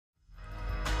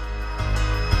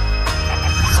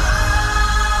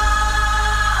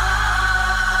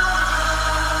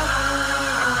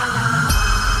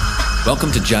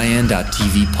Welcome to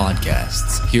Jayan.TV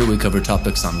podcasts. Here we cover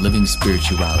topics on living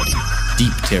spirituality,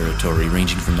 deep territory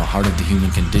ranging from the heart of the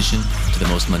human condition to the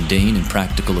most mundane and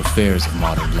practical affairs of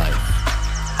modern life.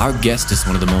 Our guest is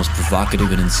one of the most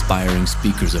provocative and inspiring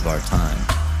speakers of our time.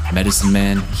 Medicine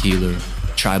man, healer,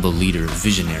 tribal leader,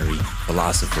 visionary,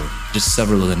 philosopher, just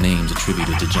several of the names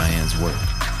attributed to Jayan's work.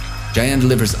 Jayan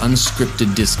delivers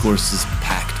unscripted discourses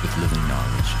packed with living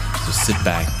knowledge. So sit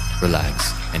back,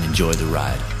 relax, and enjoy the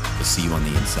ride. We'll see you on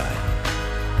the inside.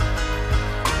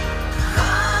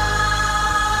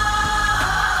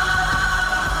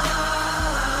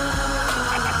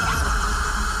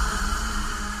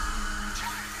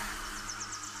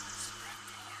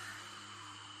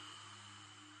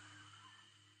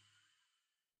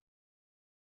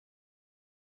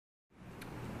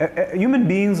 Human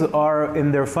beings are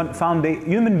in their foundation.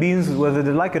 Human beings, whether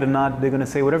they like it or not, they're going to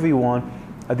say whatever you want.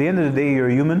 At the end of the day,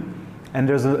 you're human, and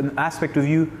there's an aspect of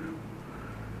you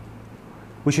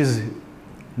which is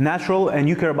natural, and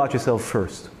you care about yourself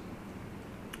first.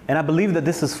 And I believe that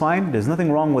this is fine. There's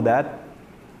nothing wrong with that.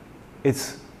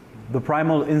 It's the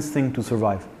primal instinct to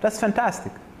survive. That's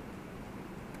fantastic.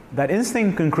 That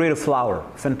instinct can create a flower.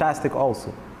 Fantastic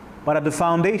also. But at the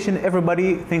foundation,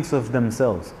 everybody thinks of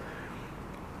themselves.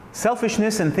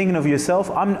 Selfishness and thinking of yourself,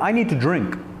 I need to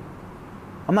drink.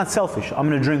 I'm not selfish. I'm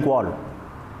going to drink water.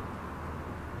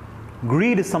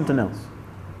 Greed is something else.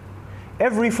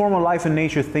 Every form of life in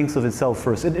nature thinks of itself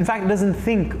first. In fact, it doesn't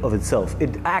think of itself.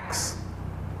 It acts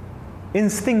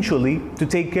instinctually to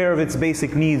take care of its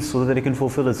basic needs so that it can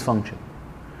fulfill its function.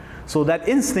 So that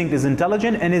instinct is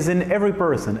intelligent and is in every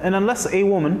person. And unless a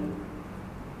woman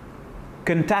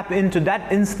can tap into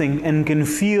that instinct and can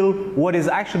feel what is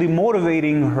actually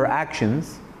motivating her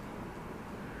actions,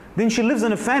 then she lives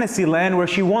in a fantasy land where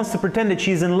she wants to pretend that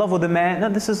she's in love with a man. Now,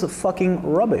 this is fucking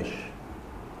rubbish.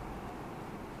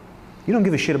 You don't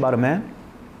give a shit about a man.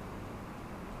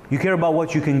 You care about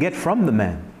what you can get from the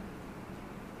man.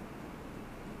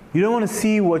 You don't want to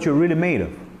see what you're really made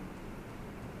of.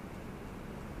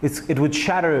 It would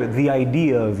shatter the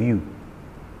idea of you.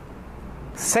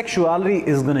 Sexuality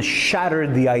is going to shatter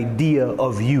the idea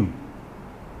of you.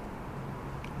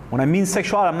 When I mean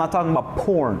sexuality, I'm not talking about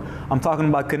porn. I'm talking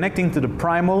about connecting to the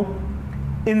primal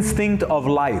instinct of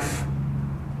life.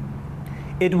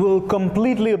 It will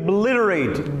completely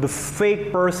obliterate the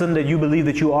fake person that you believe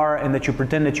that you are and that you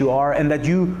pretend that you are and that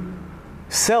you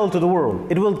sell to the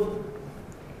world. It will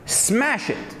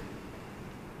smash it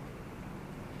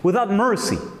without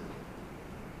mercy.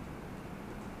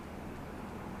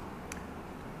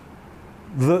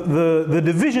 The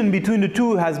division between the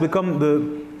two has become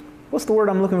what's the word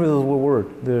I'm looking for? This word.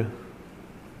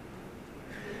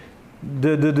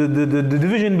 The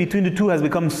division between the two has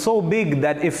become so big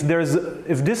that if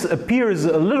this appears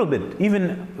a little bit,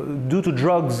 even due to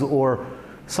drugs or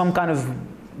some kind of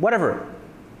whatever,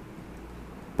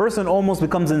 person almost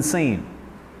becomes insane.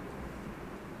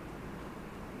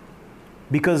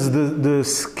 Because the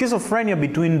schizophrenia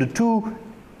between the two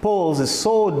poles is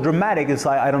so dramatic, it's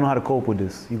like, I don't know how to cope with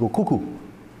this. You go cuckoo.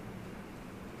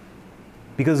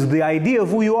 Because the idea of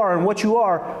who you are and what you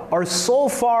are so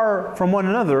far from one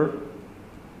another,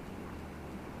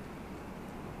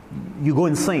 you go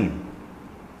insane.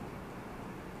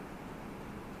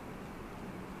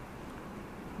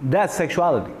 That's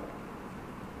sexuality.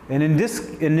 And in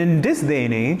this day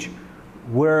and age,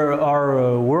 where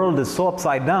our world is so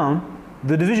upside down,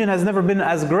 the division has never been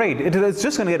as great. It's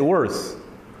just going to get worse.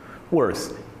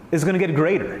 Worse. It's going to get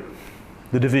greater.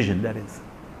 The division, that is.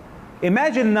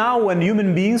 Imagine now when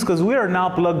human beings, because we are now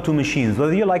plugged to machines,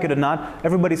 whether you like it or not,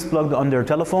 everybody's plugged on their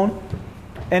telephone.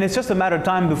 And it's just a matter of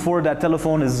time before that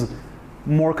telephone is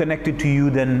more connected to you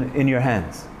than in your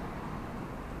hands.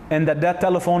 And that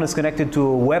telephone is connected to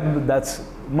a web that's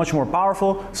much more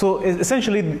powerful. So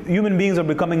essentially, human beings are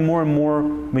becoming more and more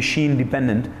machine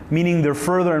dependent, meaning they're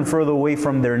further and further away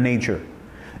from their nature.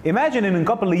 Imagine in a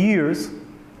couple of years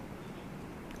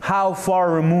how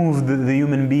far removed the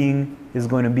human being is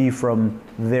going to be from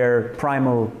their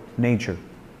primal nature.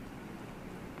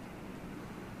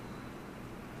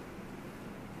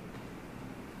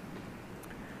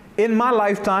 In my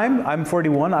lifetime, I'm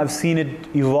 41, I've seen it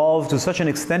evolve to such an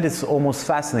extent it's almost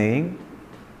fascinating.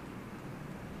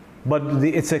 But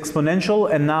it's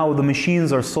exponential, and now the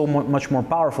machines are so much more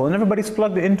powerful, and everybody's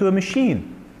plugged into a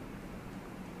machine.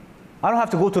 I don't have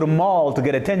to go to the mall to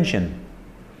get attention.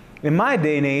 In my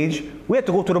day and age, we had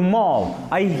to go to the mall.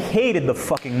 I hated the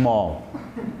fucking mall.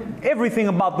 Everything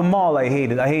about the mall I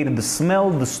hated. I hated the smell,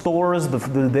 the stores,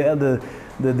 the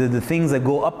the things that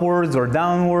go upwards or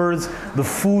downwards, the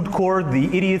food court, the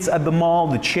idiots at the mall,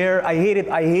 the chair. I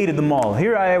hated the mall.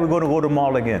 Here I am, we're going to go to the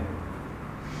mall again.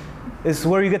 It's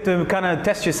where you get to kind of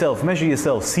test yourself, measure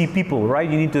yourself, see people, right?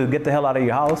 You need to get the hell out of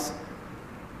your house.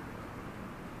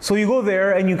 So you go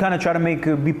there and you kind of try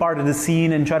to be part of the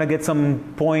scene and try to get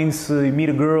some points, meet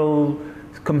a girl,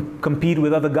 compete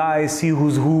with other guys, see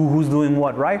who's doing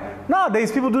what, right?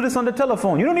 Nowadays, people do this on the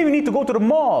telephone. You don't even need to go to the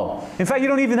mall. In fact, you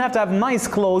don't even have to have nice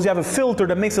clothes. You have a filter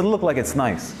that makes it look like it's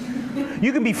nice.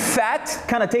 You can be fat,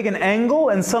 kind of take an angle,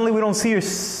 and suddenly we don't see your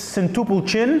centuple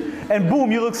chin, and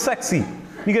boom, you look sexy.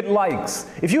 You get likes.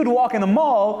 If you would walk in the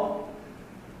mall,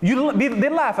 they'd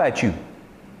laugh at you.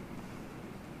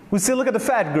 We'd say, look at the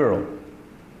fat girl.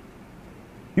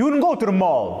 You wouldn't go to the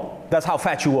mall. That's how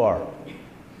fat you are.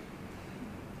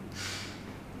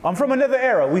 I'm from another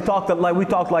era. We talked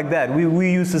like that.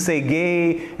 We used to say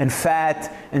gay and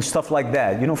fat and stuff like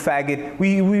that. You know, faggot.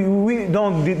 We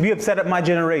don't be upset at my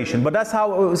generation. But that's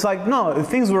how it was like, no,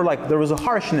 things were like, there was a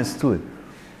harshness to it.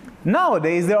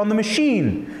 Nowadays, they're on the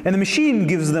machine. And the machine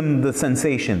gives them the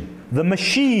sensation. The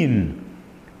machine.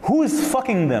 Who is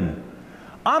fucking them?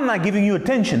 I'm not giving you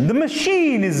attention. The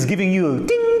machine is giving you a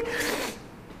ding.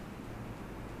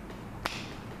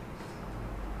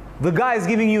 The guy is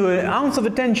giving you an ounce of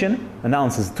attention. An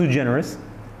ounce is too generous.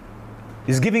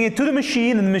 He's giving it to the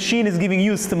machine, and the machine is giving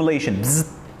you stimulation.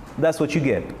 Bzz. That's what you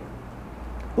get.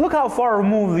 Look how far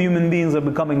removed the human beings are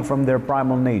becoming from their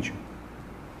primal nature.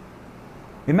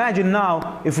 Imagine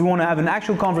now if we want to have an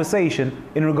actual conversation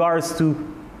in regards to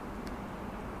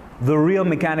the real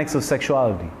mechanics of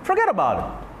sexuality. Forget about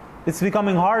it. It's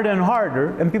becoming harder and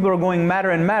harder, and people are going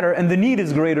madder and madder, and the need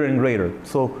is greater and greater.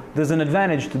 So there's an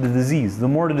advantage to the disease. The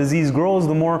more the disease grows,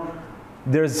 the more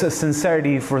there's a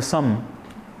sincerity for some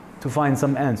to find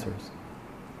some answers.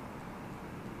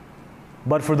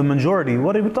 But for the majority,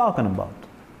 what are we talking about?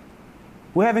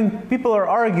 People are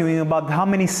arguing about how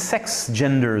many sex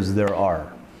genders there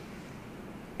are.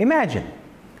 Imagine.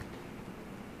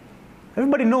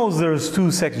 Everybody knows there's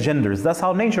 2 sex genders. That's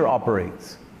how nature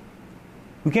operates.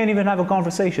 We can't even have a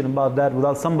conversation about that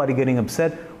without somebody getting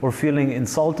upset or feeling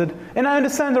insulted. And I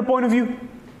understand their point of view.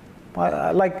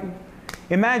 Like,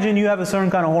 imagine you have a certain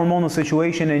kind of hormonal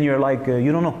situation and you're like,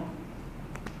 you don't know.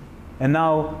 And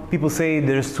now people say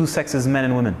there's 2 sexes, men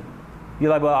and women.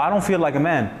 You're like, well, I don't feel like a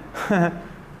man.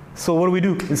 So what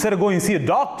do? Instead of going to see a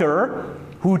doctor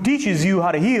who teaches you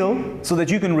how to heal so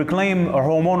that you can reclaim a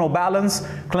hormonal balance,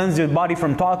 cleanse your body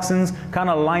from toxins,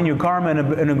 kind of align your karma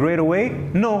in a greater way.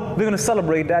 No, they're going to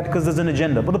celebrate that because there's an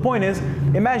agenda. But the point is,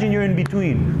 imagine you're in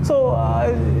between. So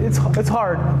it's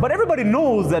hard. But everybody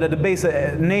knows that at the base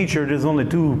of nature, there's only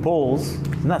 2 poles.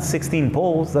 It's not 16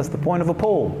 poles. That's the point of a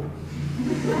pole.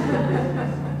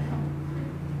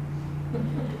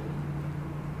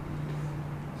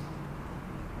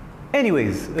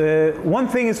 Anyways, one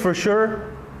thing is for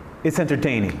sure, it's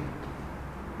entertaining.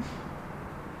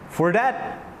 For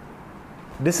that,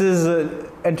 this is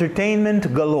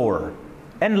entertainment galore.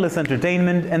 Endless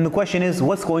entertainment, and the question is,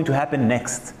 what's going to happen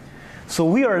next? So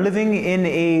we are living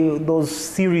in those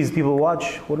series people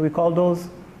watch. What do we call those?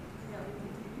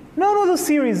 No, those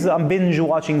series. I'm binge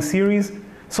watching series.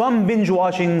 So I'm binge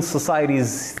watching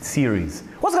Society's series.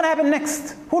 What's going to happen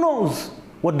next? Who knows?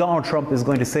 What Donald Trump is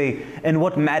going to say, and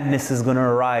what madness is going to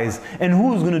arise, and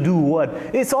who's going to do what.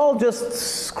 It's all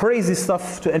just crazy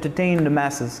stuff to entertain the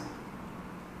masses.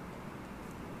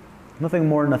 Nothing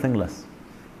more, nothing less.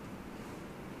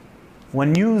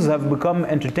 When news have become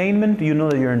entertainment, you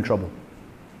know that you're in trouble.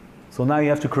 So now you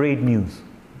have to create news.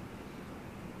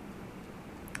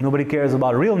 Nobody cares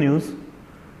about real news.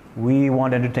 We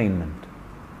want entertainment.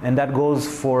 And that goes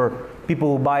for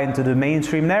people who buy into the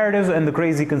mainstream narrative and the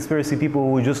crazy conspiracy people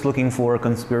who are just looking for a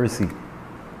conspiracy.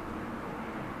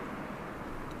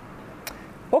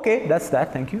 Okay, that's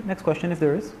that. Thank you. Next question, if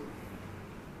there is.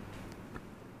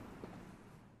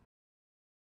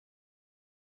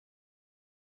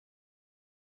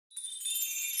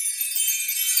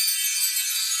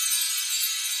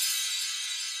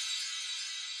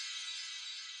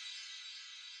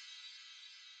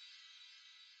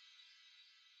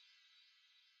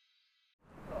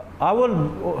 I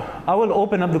will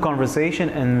open up the conversation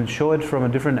and show it from a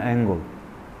different angle.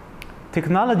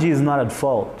 Technology is not at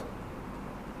fault.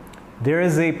 There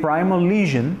is a primal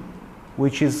lesion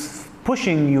which is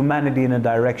pushing humanity in a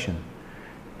direction.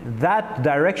 That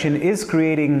direction is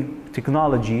creating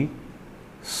technology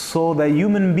so that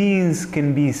human beings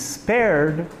can be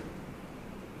spared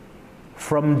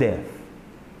from death.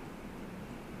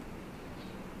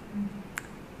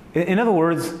 In other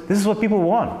words, this is what people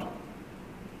want.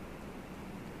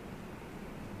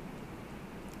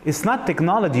 It's not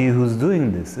technology who's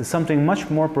doing this. It's something much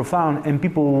more profound, and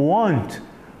people want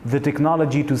the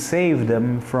technology to save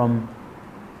them from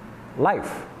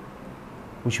life,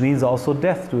 which means also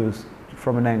death to us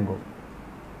from an angle.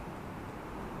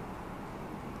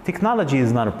 Technology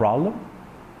is not a problem.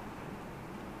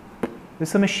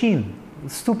 It's a machine.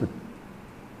 It's stupid.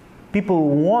 People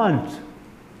want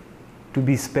to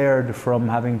be spared from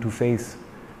having to face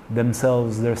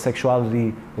themselves, their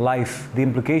sexuality, life, the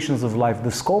implications of life,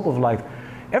 the scope of life.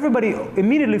 Everybody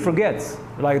immediately forgets.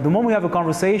 Like the moment we have a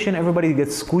conversation, everybody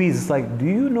gets squeezed. It's like, do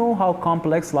you know how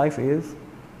complex life is?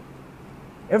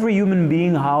 Every human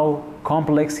being, how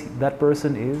complex that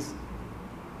person is?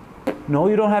 No,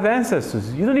 you don't have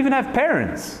ancestors. You don't even have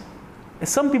parents.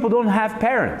 Some people don't have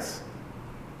parents.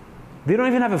 They don't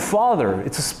even have a father.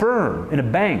 It's a sperm in a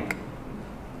bank.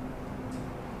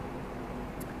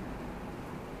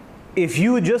 If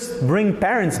you just bring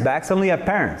parents back, suddenly you have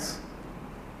parents.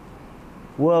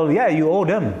 Well, yeah, you owe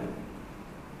them.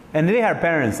 And they had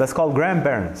parents. That's called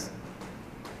grandparents.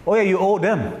 Oh yeah, you owe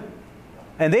them.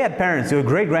 And they had parents, your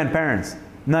great-grandparents.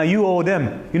 Now you owe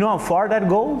them. You know how far that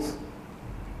goes?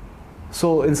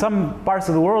 So in some parts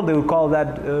of the world, they would call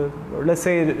that, let's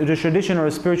say, the tradition or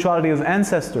spirituality of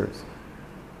ancestors.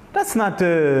 That's not,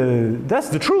 that's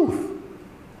the truth.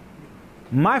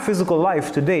 My physical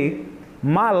life today,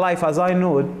 my life as I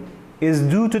know it, is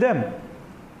due to them.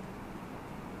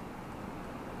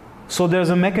 So there's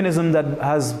a mechanism that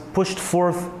has pushed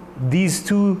forth these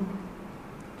two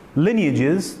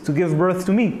lineages to give birth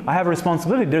to me. I have a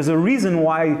responsibility. There's a reason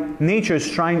why nature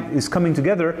is coming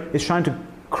together, is trying to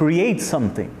create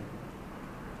something.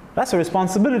 That's a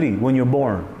responsibility when you're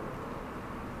born.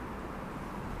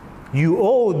 You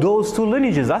owe those two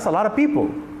lineages. That's a lot of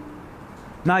people.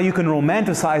 Now you can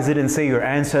romanticize it and say your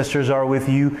ancestors are with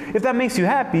you. If that makes you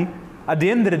happy, at the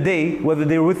end of the day, whether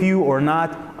they're with you or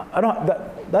not,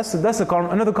 that's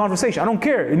another conversation. I don't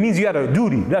care. It means you had a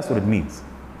duty. That's what it means.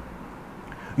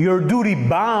 You're duty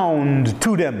bound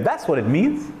to them. That's what it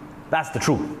means. That's the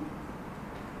truth.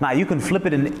 Now you can flip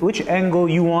it in which angle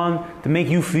you want to make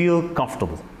you feel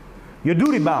comfortable. You're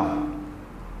duty bound.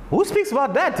 Who speaks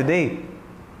about that today?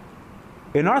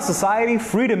 In our society,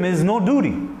 freedom is no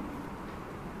duty.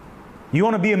 You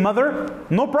want to be a mother?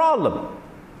 No problem.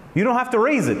 You don't have to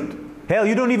raise it. Hell,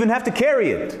 you don't even have to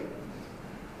carry it.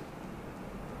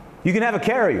 You can have a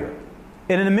carrier.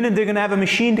 And in a minute, they're going to have a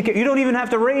machine to carry. You don't even have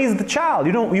to raise the child.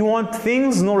 You want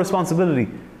things, no responsibility.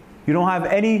 You don't have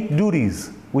any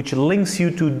duties, which links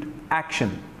you to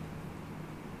action.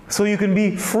 So you can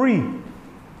be free.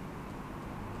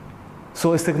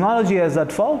 So is technology as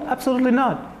at fault? Absolutely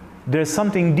not. There's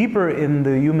something deeper in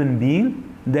the human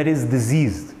being that is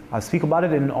diseased. I speak about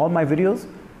it in all my videos.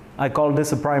 I call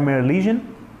this a primary lesion,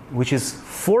 which is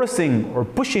forcing or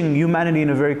pushing humanity in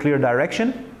a very clear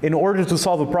direction in order to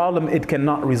solve a problem it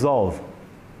cannot resolve.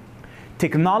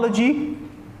 Technology,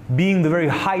 being the very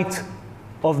height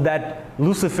of that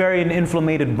Luciferian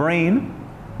inflamed brain,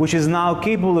 which is now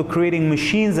capable of creating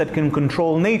machines that can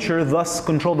control nature, thus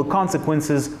control the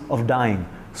consequences of dying.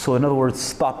 So in other words,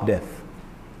 stop death.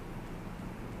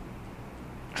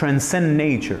 Transcend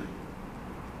nature.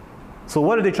 So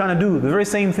what are they trying to do? The very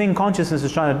same thing consciousness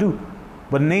is trying to do.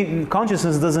 But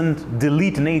consciousness doesn't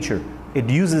delete nature. It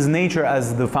uses nature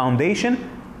as the foundation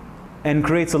and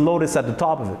creates a lotus at the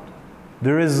top of it.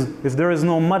 If there is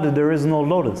no mud, there is no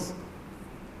lotus.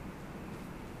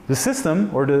 The system,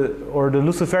 or the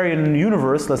Luciferian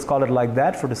universe, let's call it like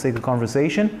that for the sake of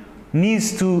conversation,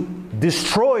 needs to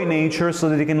destroy nature so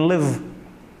that it can live,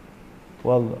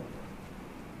 well,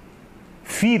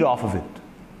 feed off of it.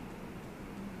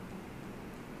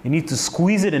 You need to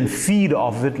squeeze it and feed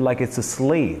off it like it's a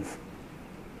slave,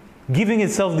 giving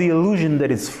itself the illusion that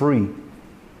it's free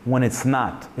when it's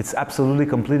not. It's absolutely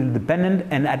completely dependent,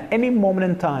 and at any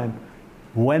moment in time,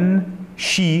 when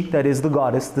she, that is the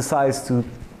goddess, decides to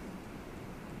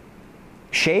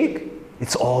shake,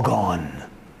 it's all gone.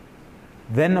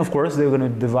 Then, of course, they're going to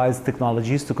devise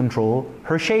technologies to control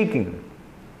her shaking.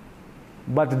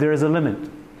 But there is a limit.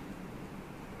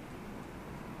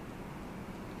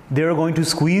 They're going to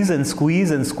squeeze and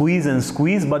squeeze and squeeze and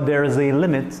squeeze, but there is a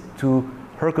limit to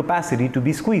her capacity to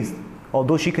be squeezed.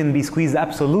 Although she can be squeezed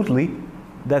absolutely,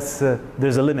 there's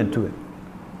a limit to it.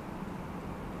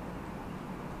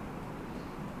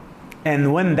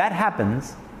 And when that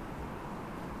happens,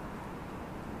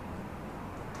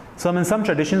 in some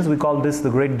traditions we call this the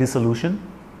Great Dissolution,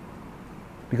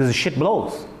 because the shit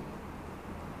blows.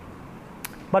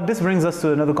 But this brings us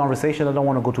to another conversation I don't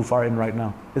want to go too far in right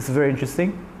now. It's very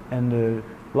interesting, and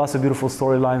Lots of beautiful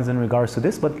storylines in regards to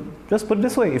this, but just put it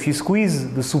this way, if you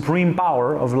squeeze the supreme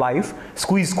power of life,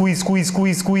 squeeze,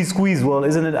 well,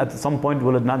 isn't it at some point,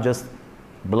 will it not just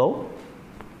blow?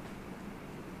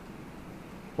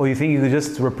 Or you think you could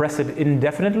just repress it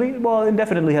indefinitely? Well,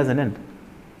 indefinitely has an end.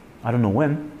 I don't know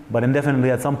when, but indefinitely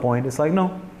at some point, it's like,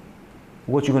 no,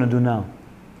 what you gonna do now?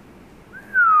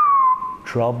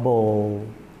 Trouble.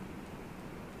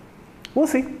 We'll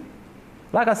see.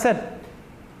 Like I said,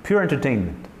 pure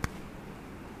entertainment.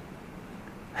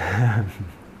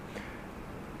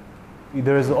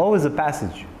 There is always a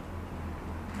passage.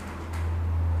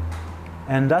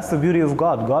 And that's the beauty of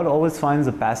God. God always finds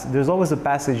a passage. There's always a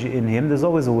passage in Him. There's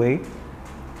always a way.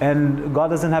 And God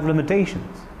doesn't have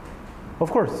limitations.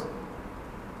 Of course.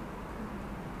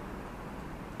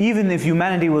 Even if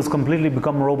humanity was completely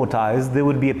become robotized, there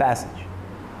would be a passage.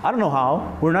 I don't know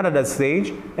how. We're not at that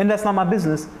stage. And that's not my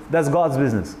business. That's God's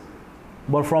business.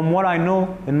 But from what I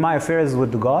know in my affairs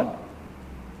with God,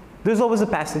 there's always a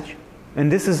passage.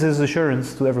 And this is His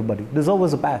assurance to everybody. There's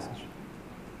always a passage.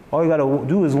 All you got to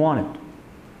do is want it.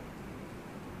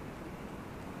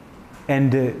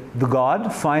 And the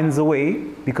God finds a way,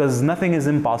 because nothing is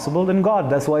impossible in God.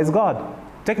 That's why it's God.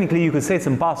 Technically, you could say it's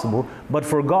impossible, but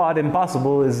for God,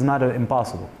 impossible is not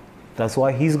impossible. That's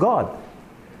why He's God.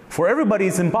 For everybody,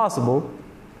 it's impossible,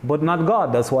 but not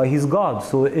God. That's why He's God.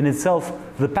 So in itself,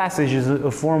 the passage is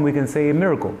a form we can say a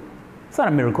miracle. It's not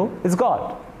a miracle, it's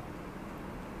God.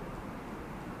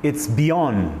 It's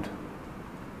beyond.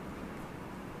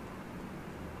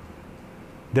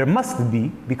 There must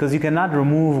be, because you cannot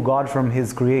remove God from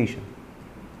His creation.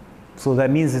 So that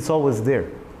means it's always there.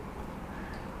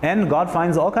 And God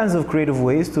finds all kinds of creative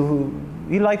ways to,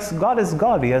 He likes, God is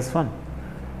God, He has fun.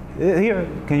 Here,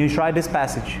 can you try this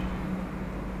passage?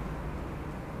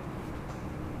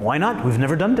 Why not? We've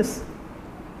never done this.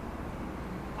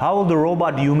 How will the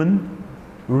robot human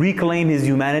reclaim his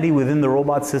humanity within the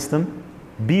robot system?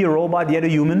 Be a robot yet a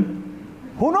human?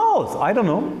 Who knows? I don't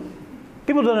know.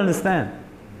 People don't understand.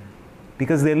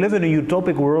 Because they live in a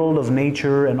utopic world of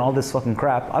nature and all this fucking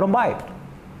crap. I don't buy it.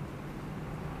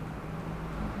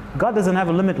 God doesn't have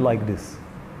a limit like this.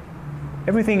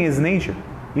 Everything is nature,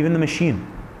 even the machine.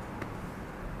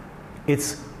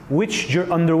 It's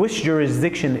under which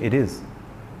jurisdiction it is.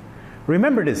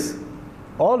 Remember this.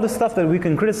 All the stuff that we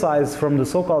can criticize from the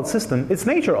so-called system, it's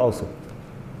nature also.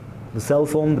 The cell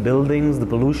phone, the buildings, the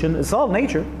pollution, it's all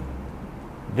nature.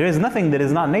 There is nothing that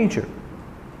is not nature.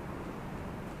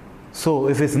 So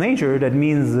if it's nature, that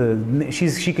means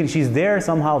she's there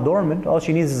somehow dormant. All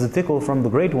she needs is a tickle from the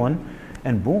Great One,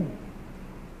 and boom.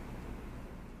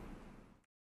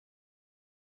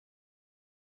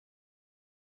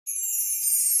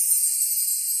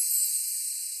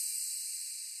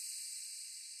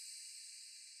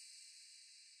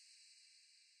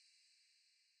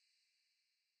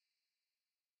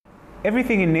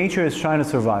 Everything in nature is trying to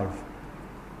survive.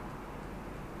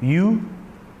 You,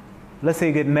 let's say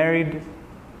you get married,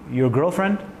 your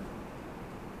girlfriend.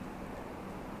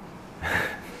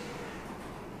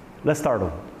 Let's start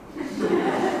over.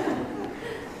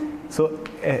 So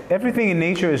everything in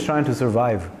nature is trying to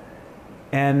survive.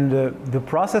 And the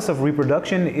process of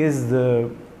reproduction is the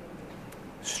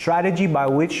strategy by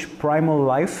which primal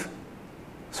life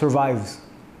survives.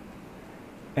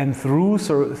 And through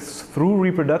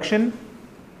reproduction,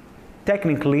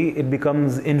 technically it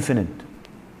becomes infinite.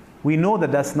 We know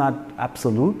that that's not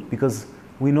absolute, because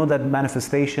we know that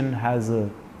manifestation has a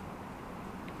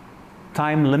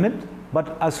time limit,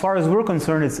 but as far as we're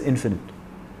concerned, it's infinite.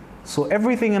 So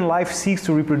everything in life seeks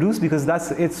to reproduce because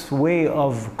that's its way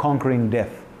of conquering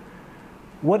death.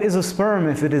 What is a sperm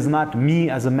if it is not me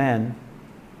as a man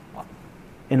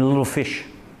in a little fish?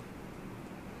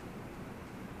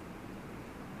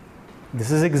 This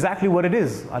is exactly what it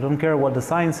is. I don't care what the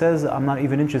science says. I'm not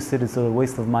even interested. It's a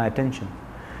waste of my attention.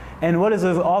 And what is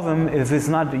of ovum if it's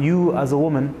not you as a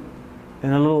woman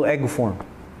in a little egg form?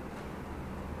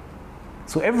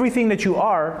 So everything that you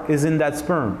are is in that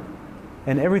sperm.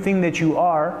 And everything that you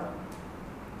are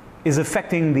is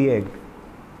affecting the egg.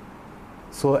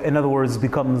 So in other words,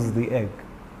 becomes the egg.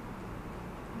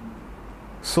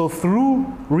 So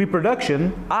through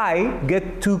reproduction, I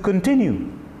get to continue.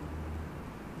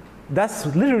 That's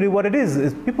literally what it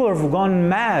is. People have gone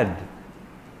mad.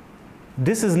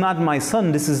 This is not my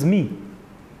son, this is me.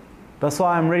 That's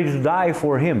why I'm ready to die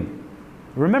for him.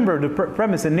 Remember, the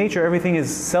premise in nature, everything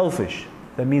is selfish.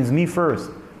 That means me first.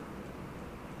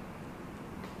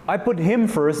 I put him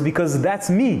first because that's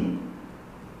me.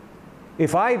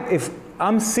 If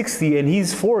I'm 60 and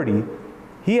he's 40,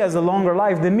 He has a longer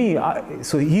life than me,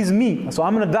 so he's me. So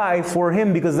I'm going to die for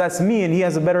him because that's me, and he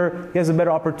has a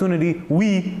better opportunity.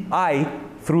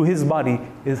 Through his body,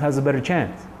 has a better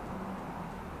chance.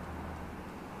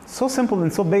 So simple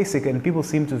and so basic, and people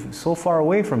seem to be so far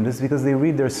away from this because they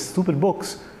read their stupid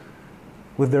books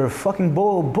with their fucking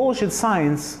bullshit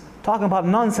science talking about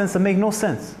nonsense that make no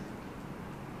sense.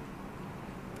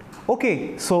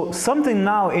 Okay, so something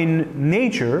now in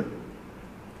nature,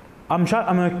 I'm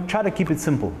going to try to keep it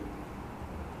simple.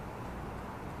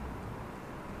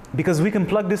 Because we can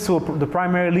plug this to the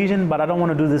primary lesion, but I don't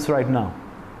want to do this right now.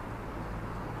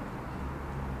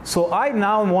 So I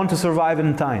now want to survive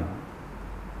in time.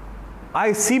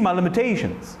 I see my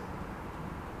limitations.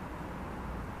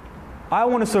 I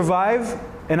want to survive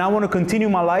and I want to continue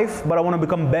my life, but I want to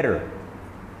become better.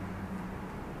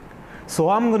 So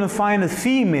I'm going to find a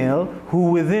female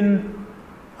who within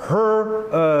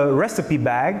her recipe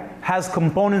bag has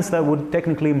components that would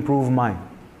technically improve mine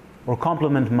or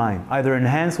complement mine, either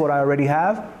enhance what I already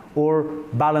have or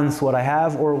balance what I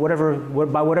have, or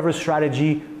by whatever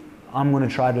strategy I'm going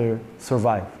to try to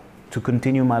survive, to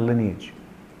continue my lineage.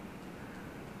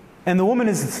 And the woman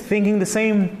is thinking the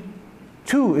same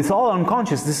too. It's all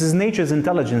unconscious. This is nature's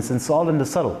intelligence, and it's all in the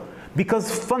subtle. Because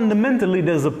fundamentally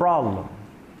there's a problem.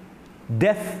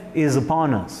 Death is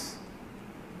upon us.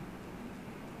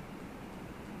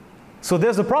 So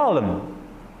there's a problem.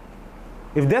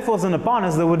 If death wasn't upon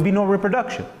us, there would be no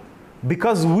reproduction.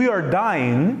 Because we are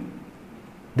dying,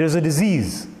 there's a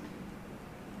disease.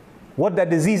 What that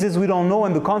disease is, we don't know,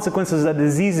 and the consequences of that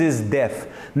disease is death.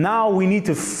 Now we need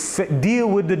to deal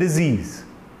with the disease.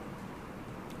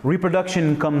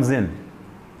 Reproduction comes in.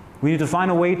 We need to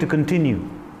find a way to continue.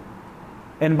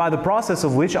 And by the process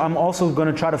of which, I'm also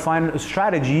going to try to find a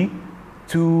strategy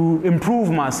to improve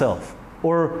myself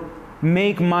or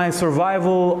make my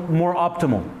survival more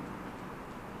optimal.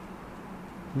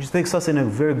 Which takes us in a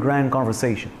very grand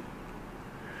conversation.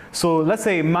 So let's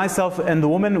say myself and the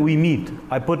woman, we meet.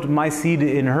 I put my seed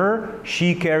in her,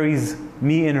 she carries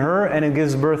me in her, and it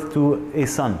gives birth to a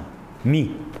son,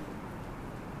 me,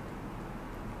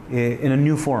 in a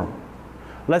new form.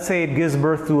 Let's say it gives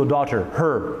birth to a daughter,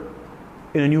 her,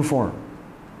 in a new form.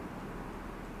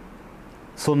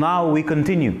 So now we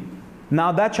continue.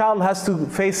 Now that child has to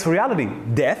face reality.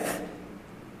 Death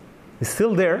is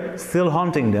still there, still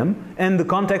haunting them, and the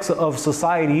context of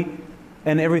society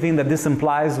and everything that this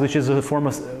implies, which is a form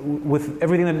of, with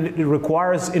everything that it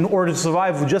requires in order to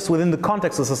survive just within the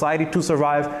context of society, to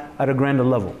survive at a grander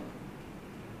level.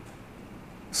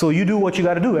 So you do what you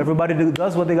got to do. Everybody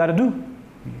does what they got to do.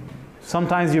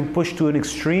 Sometimes you're pushed to an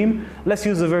extreme. Let's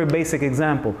use a very basic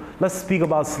example. Let's speak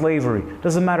about slavery.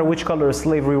 Doesn't matter which color is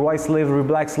slavery, white slavery,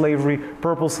 black slavery,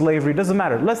 purple slavery, doesn't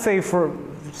matter. Let's say, for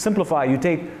simplify, you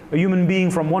take a human being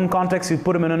from one context, you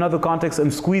put him in another context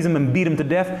and squeeze him and beat him to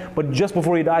death, but just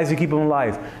before he dies you keep him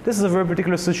alive. This is a very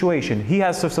particular situation. He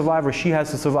has to survive or she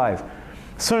has to survive.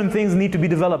 Certain things need to be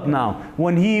developed now.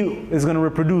 When he is going to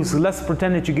reproduce, let's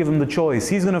pretend that you give him the choice.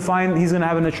 He's going to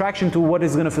have an attraction to what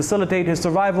is going to facilitate his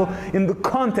survival in the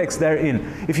context they're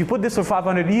in. If you put this for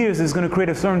 500 years, it's going to create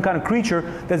a certain kind of creature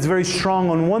that's very strong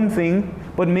on one thing,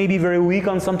 but maybe very weak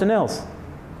on something else.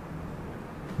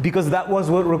 Because that was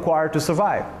what required to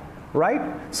survive, right?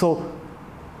 So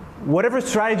whatever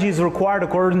strategy is required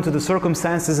according to the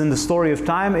circumstances in the story of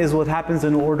time is what happens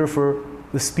in order for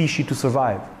the species to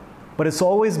survive. But it's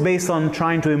always based on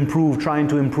trying to improve, trying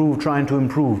to improve, trying to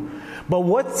improve. But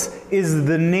what is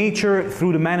the nature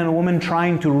through the man and the woman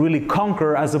trying to really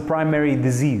conquer as a primary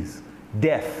disease?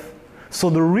 Death. So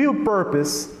the real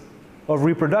purpose of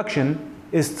reproduction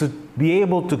is to be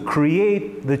able to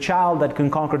create the child that can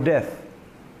conquer death.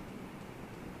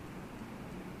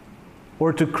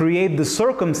 Or to create the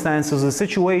circumstances, a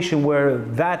situation where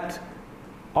that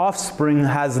offspring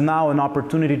has now an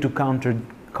opportunity to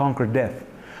conquer death.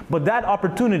 But that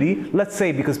opportunity, let's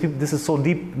say, because this is so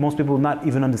deep, most people will not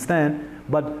even understand,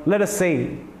 but let us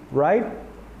say, right,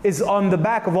 is on the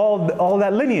back of all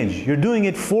that lineage. You're doing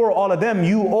it for all of them.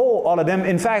 You owe all of them.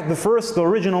 In fact, the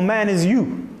original man is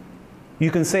you.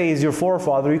 You can say he's your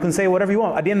forefather. You can say whatever you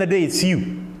want. At the end of the day, it's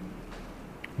you.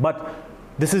 But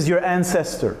this is your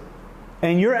ancestor.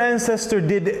 And your ancestor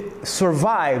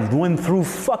survived, went through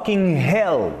fucking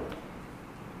hell.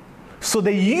 So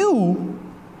that you,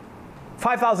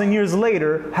 5,000 years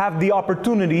later, have the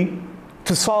opportunity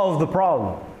to solve the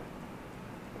problem.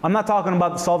 I'm not talking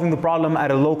about solving the problem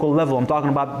at a local level. I'm talking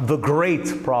about the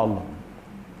great problem.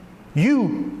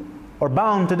 You are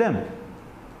bound to them.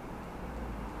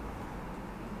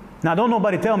 Now, don't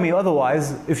nobody tell me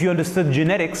otherwise. If you understood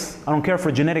genetics, I don't care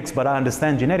for genetics, but I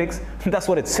understand genetics. That's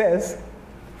what it says.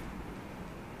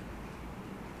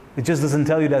 It just doesn't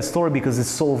tell you that story because it's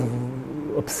so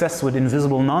obsessed with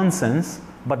invisible nonsense.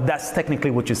 But that's technically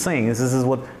what you're saying. This is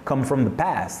what come from the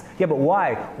past. Yeah, but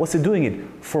why? What's it doing it?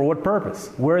 For what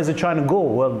purpose? Where is it trying to go?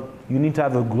 Well, you need to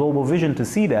have a global vision to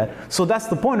see that. So that's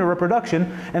the point of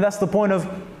reproduction, and that's the point of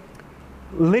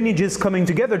lineages coming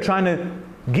together, trying to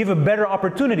give a better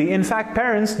opportunity. In fact,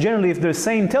 parents, generally, if they're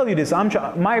sane, tell you this.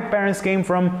 My parents came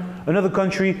from another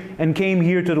country and came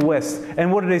here to the West.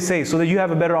 And what do they say? So that you have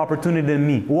a better opportunity than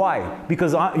me. Why?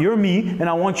 Because you're me, and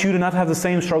I want you to not have the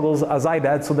same struggles as I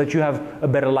did so that you have a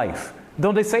better life.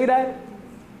 Don't they say that?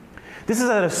 This is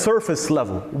at a surface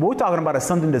level. What we're talking about is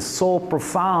something that's so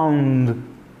profound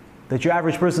that your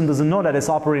average person doesn't know that it's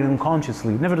operating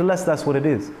unconsciously. Nevertheless, that's what it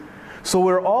is. So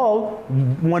we're all,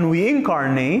 when we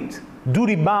incarnate,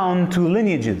 duty bound to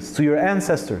lineages, to your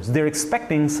ancestors. They're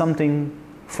expecting something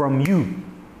from you.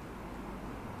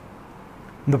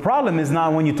 The problem is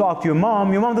now when you talk to your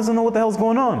mom doesn't know what the hell's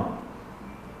going on.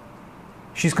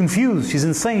 She's confused, she's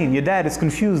insane. Your dad is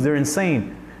confused, they're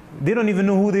insane. They don't even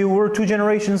know who they were 2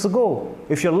 generations ago,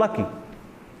 if you're lucky.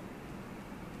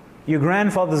 Your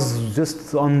grandfather's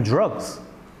just on drugs,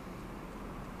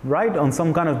 right? On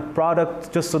some kind of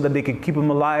product just so that they could keep him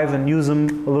alive and use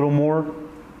him a little more.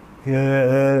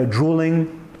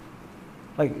 Drooling.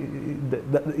 Like,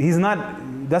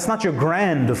 that's not your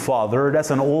grandfather,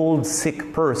 that's an old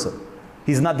sick person.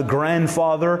 He's not the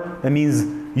grandfather, that means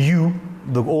you,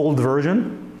 the old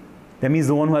version. That means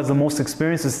the one who has the most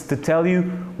experience is to tell you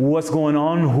what's going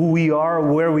on, who we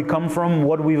are, where we come from,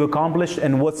 what we've accomplished,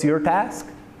 and what's your task.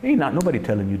 Ain't nobody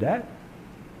telling you that.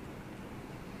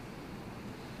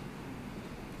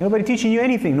 Nobody teaching you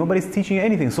anything. Nobody's teaching you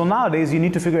anything. So nowadays, you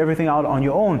need to figure everything out on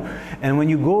your own. And when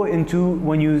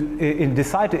you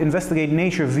decide to investigate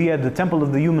nature via the temple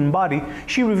of the human body,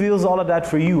 she reveals all of that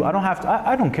for you.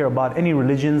 I don't care about any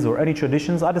religions or any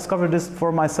traditions. I discovered this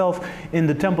for myself in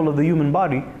the temple of the human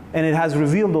body, and it has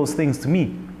revealed those things to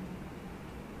me.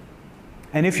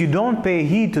 And if you don't pay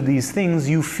heed to these things,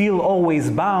 you feel always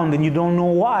bound, and you don't know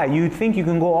why. You think you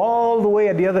can go all the way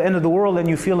at the other end of the world, and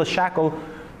you feel a shackle,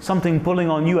 something pulling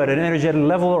on you at an energetic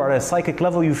level or at a psychic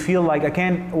level. You feel like I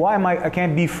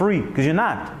can't be free, because you're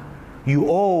not. You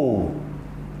owe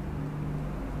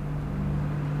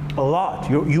a lot.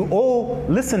 You owe,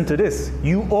 listen to this,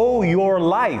 you owe your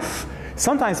life.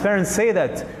 Sometimes parents say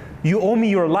that, you owe me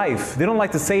your life. They don't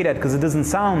like to say that because it doesn't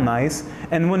sound nice.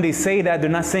 And when they say that, they're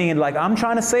not saying it like I'm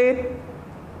trying to say it.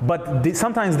 But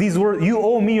sometimes these words, you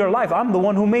owe me your life. I'm the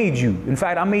one who made you. In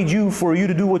fact, I made you for you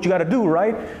to do what you got to do,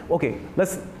 right? Okay,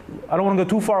 I don't want to go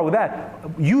too far with that.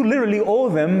 You literally owe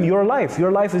them your life.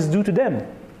 Your life is due to them.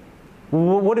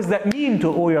 What does that mean, to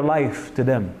owe your life to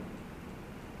them?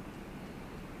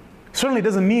 Certainly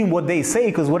doesn't mean what they say,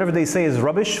 because whatever they say is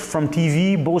rubbish from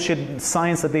TV, bullshit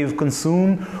science that they've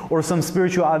consumed, or some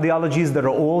spiritual ideologies that are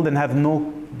old and have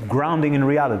no grounding in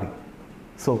reality.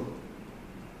 So,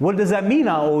 what does that mean,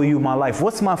 I owe you my life?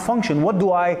 What's my function? What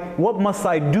must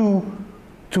I do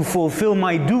to fulfill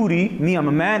my duty, me, I'm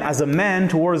a man, as a man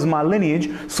towards my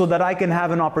lineage, so that I can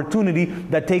have an opportunity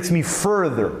that takes me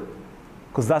further?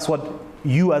 Because that's what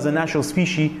you as a natural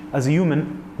species, as a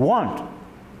human, want.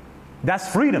 That's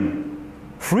freedom.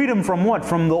 Freedom from what?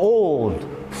 From the old.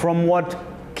 From what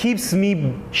keeps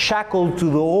me shackled to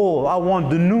the old. I want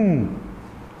the new.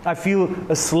 I feel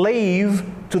a slave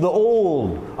to the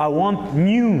old. I want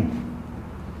new.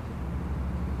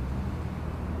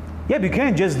 Yeah, but you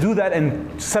can't just do that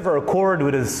and sever a cord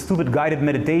with a stupid guided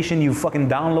meditation you fucking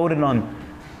downloaded on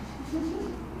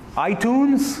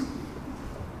iTunes.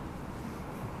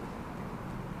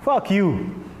 Fuck you,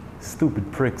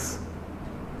 stupid pricks.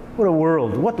 What a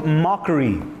world. What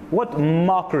mockery. What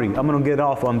mockery. I'm going to get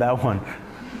off on that one.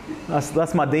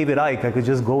 That's my David Icke. I could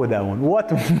just go with that one.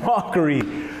 What mockery.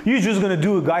 You're just going to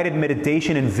do a guided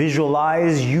meditation and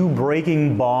visualize you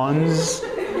breaking bonds.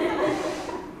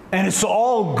 And it's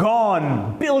all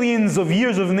gone. Billions of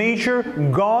years of nature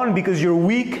gone because your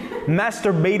weak,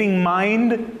 masturbating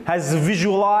mind has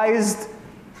visualized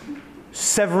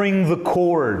severing the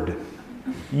cord.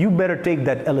 You better take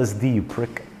that LSD, you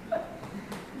prick.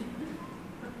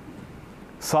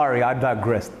 Sorry, I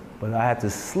digressed, but I had to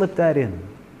slip that in.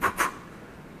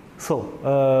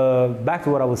 So, back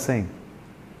to what I was saying.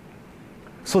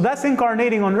 So that's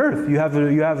incarnating on earth.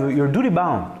 You're duty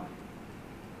bound.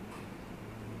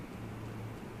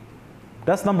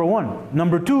 That's number one.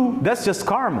 Number two, that's just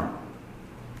karma.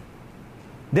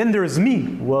 Then there's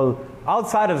me. Well,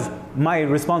 outside of my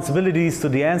responsibilities to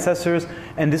the ancestors,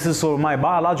 and this is sort of my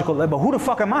biological level, but who the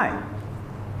fuck am I?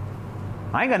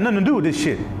 I ain't got nothing to do with this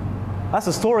shit. That's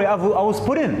the story I was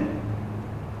put in.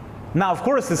 Now, of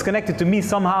course, it's connected to me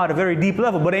somehow at a very deep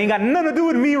level, but it ain't got nothing to do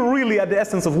with me really at the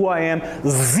essence of who I am.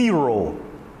 Zero.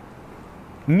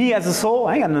 Me as a soul,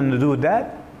 I ain't got nothing to do with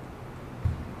that.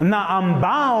 Now, I'm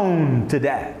bound to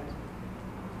that.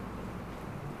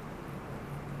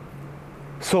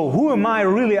 So who am I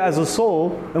really as a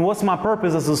soul, and what's my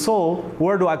purpose as a soul?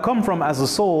 Where do I come from as a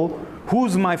soul?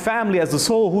 Who's my family as a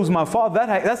soul? Who's my father?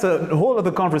 That's a whole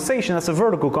other conversation. That's a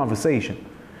vertical conversation.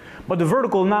 But the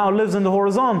vertical now lives in the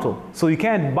horizontal. So you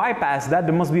can't bypass that.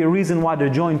 There must be a reason why they're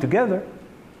joined together.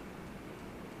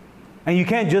 And you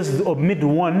can't just omit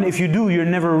one. If you do, you're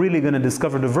never really going to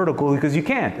discover the vertical, because you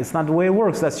can't. It's not the way it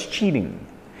works. That's cheating.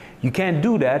 You can't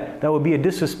do that. That would be a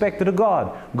disrespect to the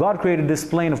God. God created this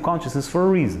plane of consciousness for a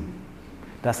reason.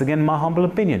 That's again my humble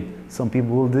opinion. Some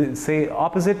people will say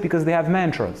opposite because they have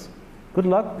mantras. Good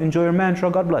luck. Enjoy your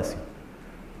mantra. God bless you.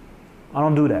 I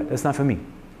don't do that. That's not for me.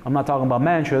 I'm not talking about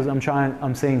mantras. I'm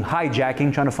saying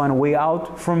hijacking, trying to find a way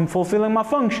out from fulfilling my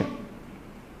function.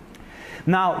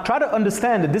 Now, try to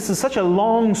understand that this is such a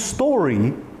long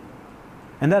story,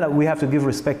 and that we have to give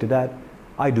respect to that.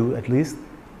 I do, at least.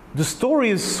 The story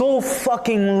is so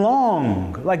fucking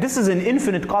long. Like, this is an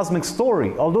infinite cosmic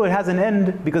story. Although it has an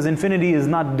end, because infinity is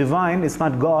not divine, it's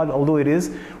not God, although it is.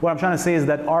 What I'm trying to say is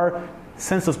that our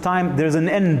sense of time, there's an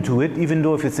end to it, even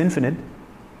though if it's infinite.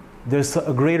 There's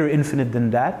a greater infinite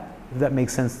than that, if that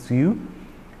makes sense to you.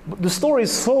 But the story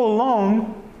is so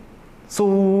long, so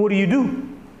what do you do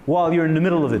while you're in the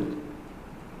middle of it?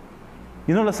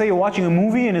 You know, let's say you're watching a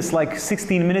movie and it's like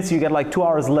 16 minutes, you got like 2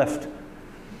 hours left.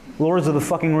 Lords of the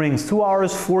fucking Rings, 2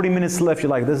 hours, 40 minutes left.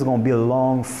 You're like, this is going to be a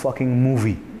long fucking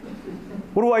movie.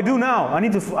 What do I do now? I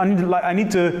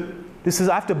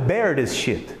have to bear this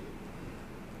shit.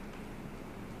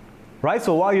 Right?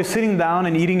 So while you're sitting down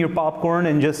and eating your popcorn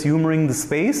and just humoring the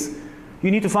space,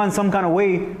 you need to find some kind of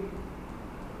way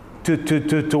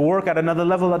to work at another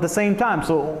level at the same time.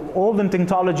 So olden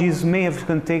technologies may have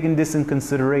taken this in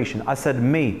consideration. I said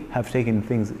may have taken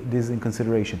this in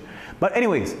consideration. But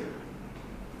anyways,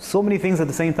 so many things at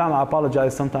the same time. I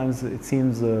apologize. Sometimes it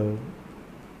seems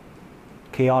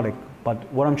chaotic.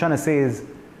 But what I'm trying to say is,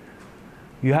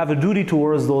 you have a duty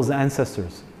towards those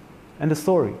ancestors and the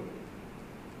story.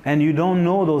 And you don't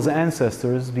know those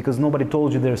ancestors because nobody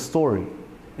told you their story.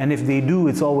 And if they do,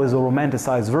 it's always a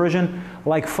romanticized version,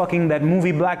 like fucking that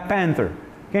movie Black Panther.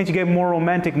 Can't you get more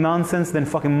romantic nonsense than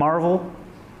fucking Marvel?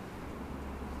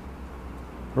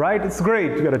 Right? It's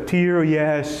great. You got a tear,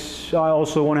 yes, I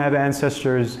also want to have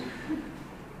ancestors.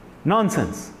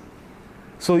 Nonsense.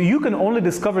 So you can only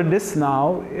discover this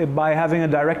now by having a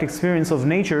direct experience of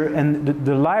nature, and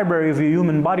the library of your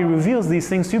human body reveals these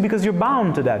things to you because you're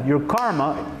bound to that. Your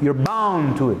karma, you're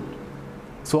bound to it.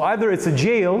 So either it's a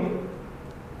jail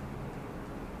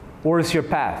or it's your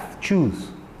path.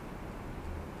 Choose.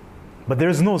 But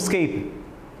there's no escape.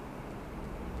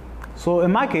 So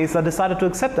in my case, I decided to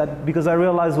accept that because I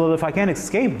realized, well, if I can't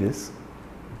escape this,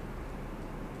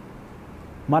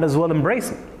 might as well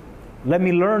embrace it. Let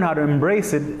me learn how to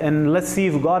embrace it, and let's see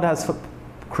if God has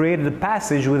created a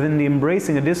passage within the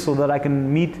embracing of this so that I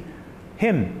can meet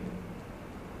Him.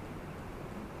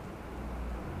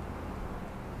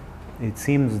 It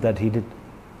seems that He did.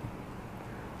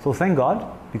 So thank God,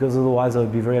 because otherwise I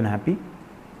would be very unhappy.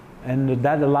 And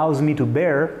that allows me to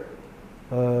bear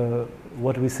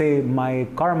what we say, my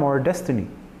karma or destiny.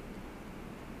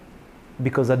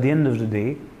 Because at the end of the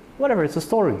day, whatever, it's a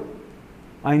story.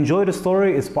 I enjoy the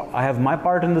story. I have my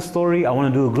part in the story. I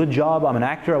want to do a good job. I'm an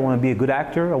actor. I want to be a good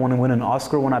actor. I want to win an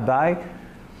Oscar when I die,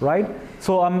 right?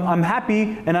 So I'm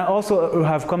happy, and I also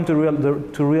have come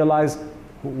to realize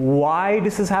why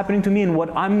this is happening to me and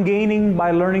what I'm gaining by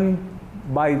learning,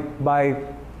 by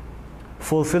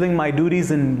fulfilling my duties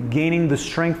and gaining the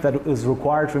strength that is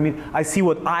required for me. I see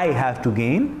what I have to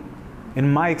gain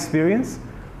in my experience.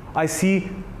 I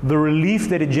see the relief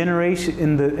that it generates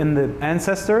in the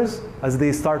ancestors as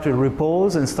they start to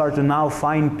repose and start to now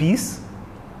find peace.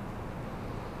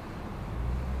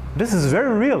 This is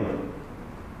very real.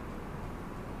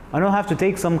 I don't have to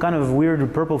take some kind of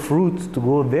weird purple fruit to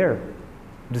go there.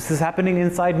 This is happening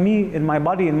inside me, in my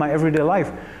body, in my everyday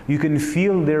life. You can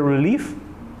feel their relief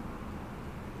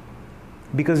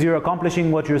because you're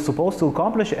accomplishing what you're supposed to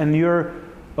accomplish, and you're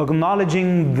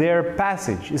acknowledging their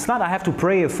passage. It's not I have to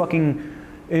pray a fucking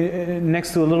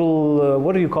next to a little,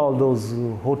 what do you call those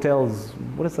hotels?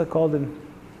 What is that called?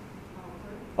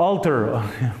 Altar.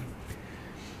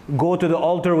 Go to the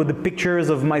altar with the pictures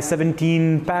of my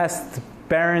 17 past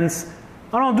parents.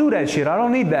 I don't do that shit. I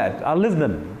don't need that. I live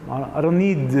them. I don't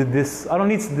need this. I don't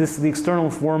need this, the external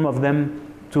form of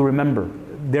them to remember.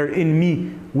 They're in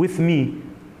me, with me,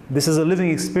 This is a living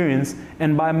experience,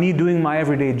 and by me doing my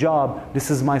everyday job,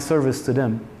 this is my service to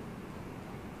them.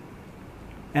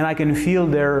 And I can feel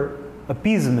their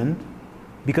appeasement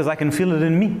because I can feel it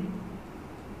in me.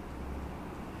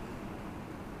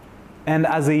 And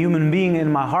as a human being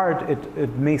in my heart,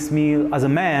 it makes me, as a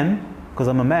man, because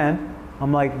I'm a man,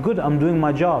 I'm like, good, I'm doing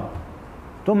my job.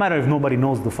 Don't matter if nobody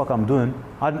knows the fuck I'm doing.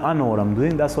 I know what I'm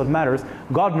doing. That's what matters.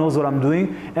 God knows what I'm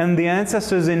doing. And the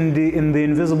ancestors in the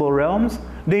invisible realms,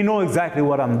 they know exactly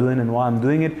what I'm doing and why I'm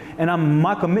doing it. And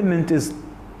my commitment is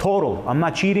total. I'm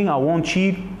not cheating. I won't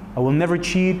cheat. I will never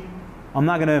cheat. I'm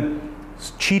not going to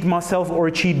cheat myself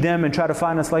or cheat them and try to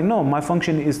find us. Like, no, my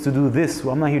function is to do this.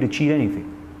 I'm not here to cheat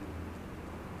anything.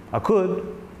 I could,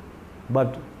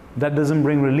 but that doesn't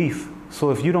bring relief. So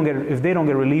if they don't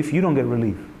get relief, you don't get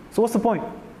relief. So what's the point?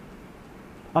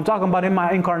 I'm talking about in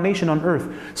my incarnation on earth.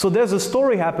 So there's a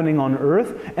story happening on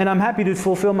earth, and I'm happy to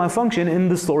fulfill my function in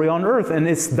the story on earth. And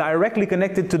it's directly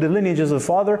connected to the lineages of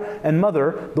father and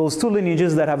mother, those two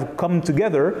lineages that have come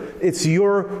together. This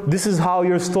is how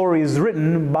your story is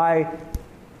written by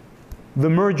the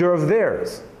merger of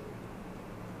theirs.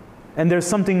 And there's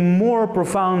something more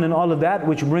profound in all of that,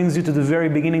 which brings you to the very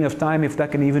beginning of time, if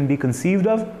that can even be conceived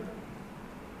of,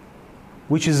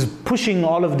 which is pushing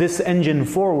all of this engine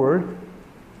forward,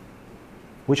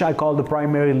 which I call the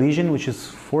primary lesion, which is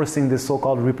forcing this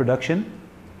so-called reproduction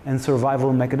and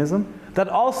survival mechanism, that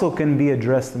also can be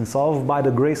addressed and solved by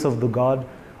the grace of the God,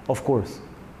 of course.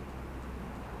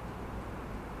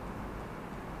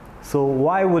 So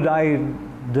why would I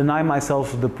deny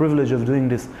myself the privilege of doing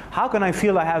this? How can I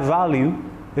feel I have value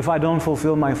if I don't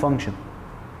fulfill my function?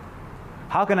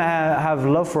 How can I have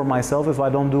love for myself if I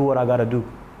don't do what I gotta do?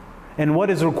 And what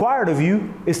is required of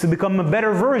you is to become a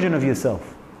better version of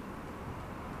yourself.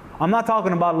 I'm not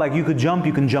talking about like you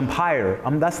can jump higher.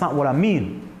 That's not what I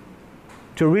mean.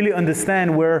 To really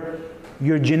understand where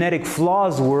your genetic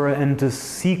flaws were and to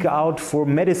seek out for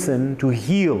medicine to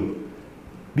heal.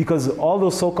 Because all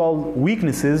those so-called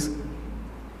weaknesses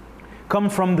come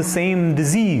from the same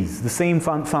disease, the same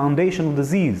foundational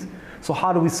disease. So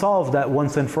how do we solve that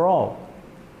once and for all?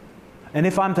 And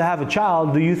if I'm to have a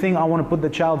child, do you think I want to put the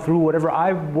child through whatever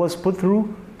I was put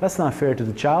through? That's not fair to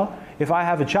the child. If I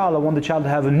have a child, I want the child to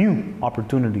have a new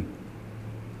opportunity.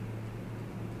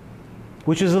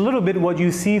 Which is a little bit what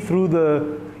you see through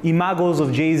the imagos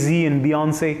of Jay-Z and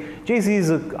Beyonce. Jay-Z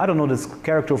is I don't know this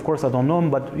character, of course I don't know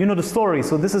him, but you know the story.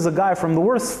 So this is a guy from the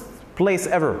worst place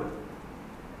ever.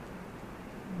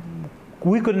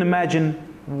 We couldn't imagine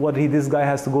what this guy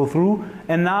has to go through.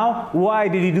 And now, why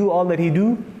did he do all that he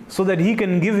do? So that he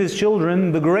can give his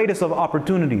children the greatest of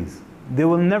opportunities. They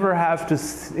will never have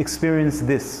to experience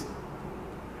this.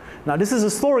 Now this is a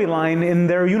storyline in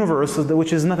their universe,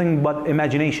 which is nothing but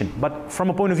imagination. But from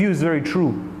a point of view, it's very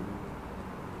true.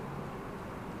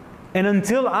 And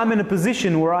until I'm in a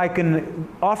position where I can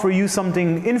offer you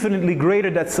something infinitely greater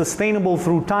that's sustainable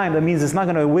through time, that means it's not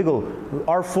going to wiggle.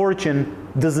 Our fortune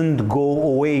doesn't go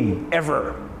away,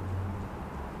 ever.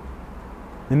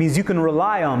 That means you can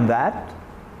rely on that.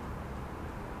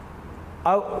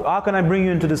 How can I bring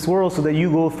you into this world so that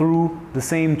you go through the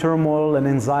same turmoil and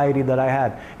anxiety that I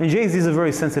had? And Jay-Z is a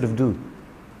very sensitive dude.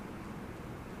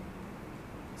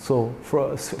 So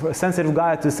for a sensitive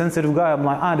guy to a sensitive guy, I'm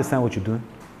like, I understand what you're doing.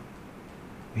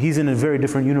 He's in a very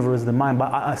different universe than mine,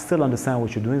 but I still understand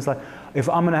what you're doing. It's like, if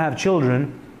I'm going to have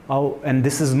children, and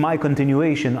this is my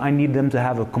continuation, I need them to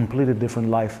have a completely different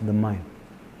life than mine.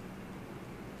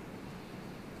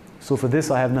 So for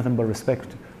this, I have nothing but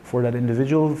respect for that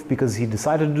individual because he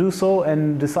decided to do so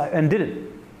and did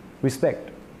it. Respect.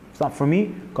 It's not for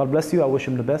me. God bless you. I wish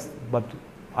him the best. But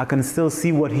I can still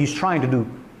see what he's trying to do.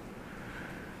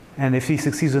 And if he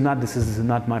succeeds or not, this is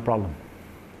not my problem.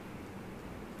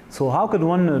 So how could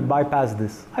one bypass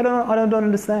this? I don't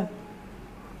understand.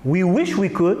 We wish we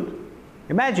could.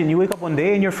 Imagine you wake up one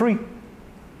day and you're free.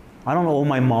 I don't owe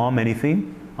my mom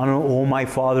anything. I don't owe my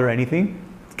father anything.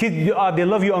 Kids, they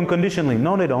love you unconditionally.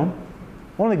 No, they don't.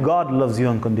 Only God loves you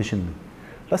unconditionally.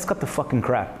 Let's cut the fucking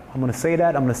crap. I'm going to say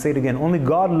that. I'm going to say it again. Only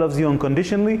God loves you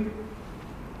unconditionally.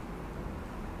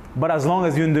 But as long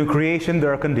as you're in the creation,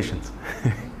 there are conditions.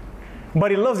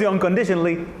 But He loves you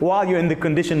unconditionally while you're in the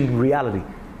conditioned reality.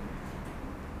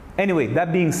 Anyway,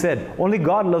 that being said, only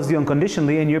God loves you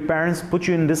unconditionally, and your parents put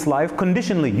you in this life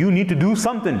conditionally. You need to do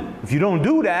something. If you don't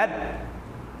do that,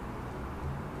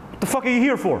 what the fuck are you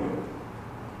here for?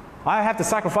 I have to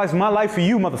sacrifice my life for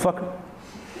you, motherfucker.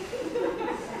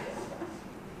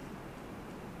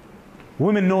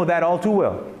 Women know that all too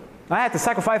well. I had to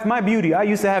sacrifice my beauty. I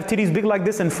used to have titties big like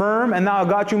this and firm, and now I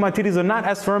got you, my titties are not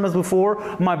as firm as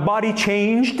before. My body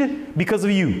changed because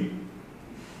of you.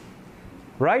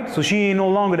 right? So she ain't no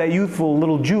longer that youthful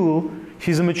little jewel.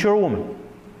 She's a mature woman.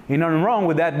 Ain't nothing wrong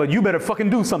with that, but you better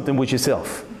fucking do something with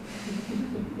yourself.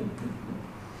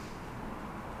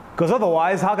 Because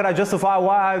otherwise, how could I justify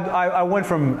why I went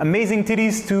from amazing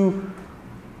titties to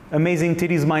amazing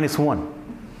titties -1?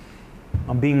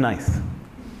 I'm being nice.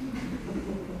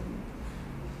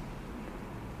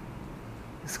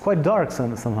 It's quite dark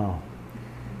somehow.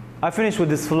 I finished with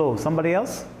this flow. Somebody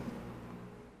else?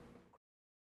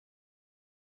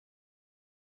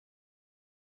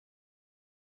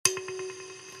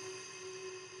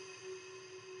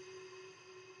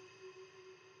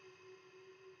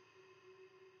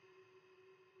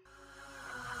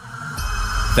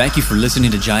 Thank you for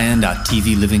listening to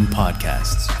Jayan.TV Living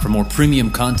Podcasts. For more premium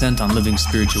content on living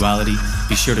spirituality,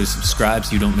 be sure to subscribe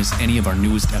so you don't miss any of our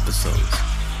newest episodes.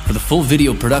 For the full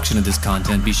video production of this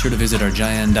content, be sure to visit our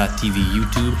Jayan.TV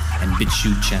YouTube and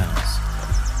BitChute channels.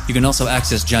 You can also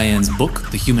access Jayan's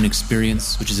book, The Human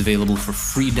Experience, which is available for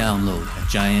free download at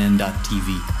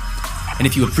Jayan.TV. And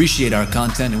if you appreciate our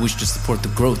content and wish to support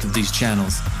the growth of these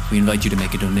channels, we invite you to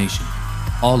make a donation.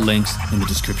 All links in the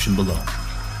description below.